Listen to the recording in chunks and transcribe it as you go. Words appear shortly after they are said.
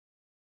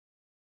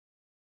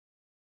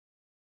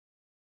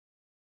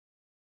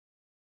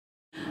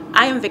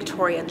I am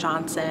Victoria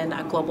Johnson,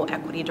 a Global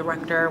Equity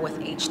Director with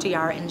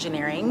HDR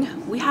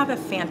Engineering. We have a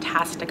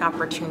fantastic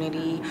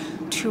opportunity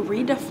to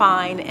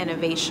redefine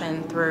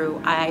innovation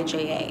through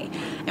IIJA.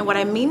 And what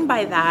I mean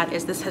by that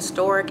is this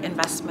historic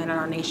investment in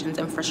our nation's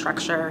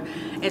infrastructure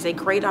is a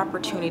great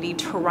opportunity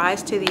to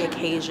rise to the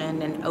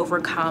occasion and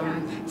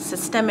overcome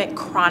systemic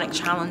chronic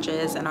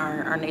challenges in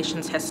our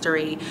nation's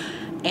history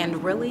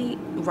and really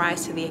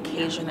rise to the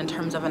occasion in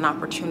terms of an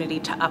opportunity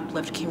to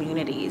uplift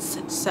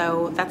communities.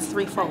 So that's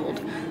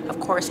threefold. Of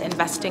course,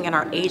 investing in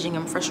our aging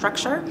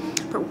infrastructure,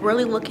 but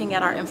really looking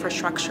at our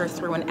infrastructure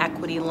through an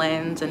equity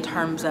lens in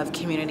terms of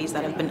communities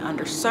that have been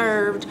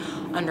underserved,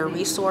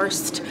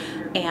 under-resourced,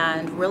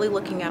 and really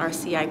looking at our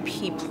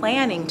CIP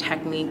planning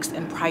techniques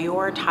and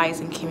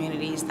prioritizing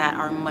communities that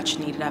are much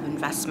needed of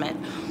investment.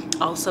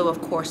 Also,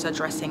 of course,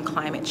 addressing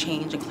climate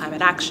change and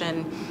climate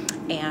action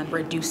and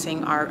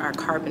reducing our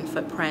carbon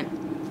footprint.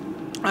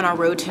 On our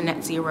road to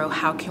net zero,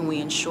 how can we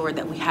ensure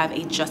that we have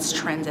a just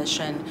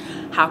transition?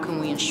 How can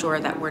we ensure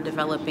that we're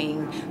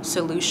developing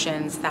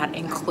solutions that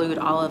include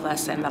all of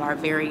us and that are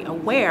very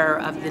aware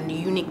of the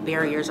unique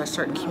barriers that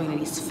certain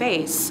communities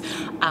face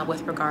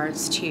with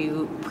regards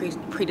to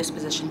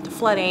predisposition to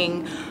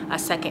flooding, a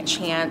second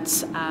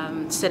chance,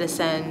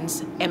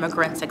 citizens,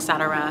 immigrants,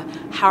 etc.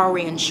 How are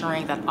we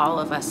ensuring that all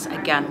of us,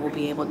 again, will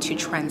be able to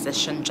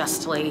transition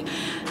justly?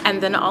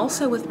 And then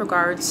also with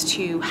regards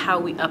to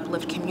how we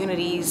uplift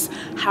communities,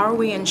 how are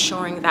we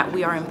ensuring that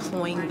we are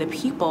employing the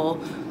people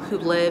who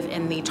live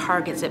in the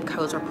target zip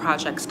codes where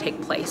projects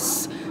take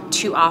place?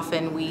 Too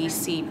often we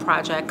see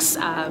projects,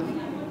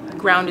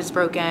 ground is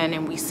broken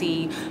and we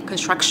see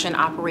construction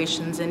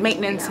operations and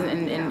maintenance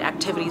and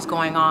activities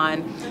going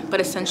on,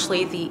 but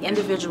essentially the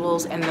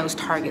individuals in those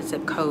target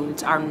zip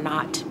codes are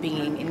not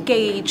being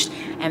engaged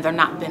and they're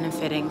not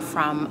benefiting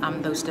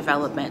from those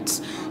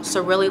developments.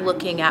 So really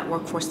looking at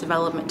workforce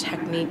development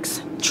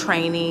techniques,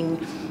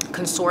 training,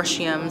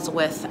 consortiums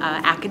with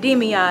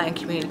academia and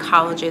community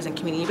colleges and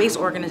community-based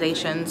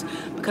organizations,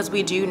 because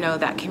we do know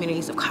that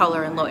communities of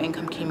color and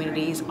low-income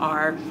communities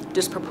are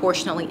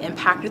disproportionately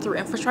impacted through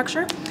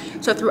infrastructure.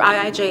 So through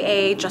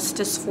IIJA,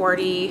 Justice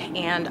 40,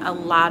 and a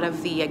lot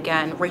of the,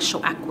 again,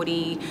 racial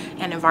equity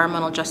and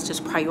environmental justice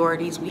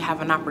priorities, we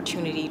have an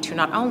opportunity to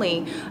not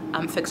only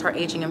fix our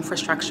aging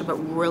infrastructure, but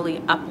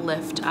really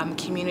uplift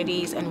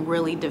communities and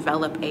really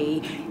develop a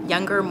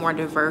younger, more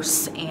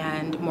diverse,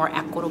 and more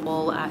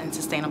equitable and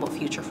sustainable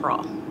future for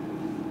all.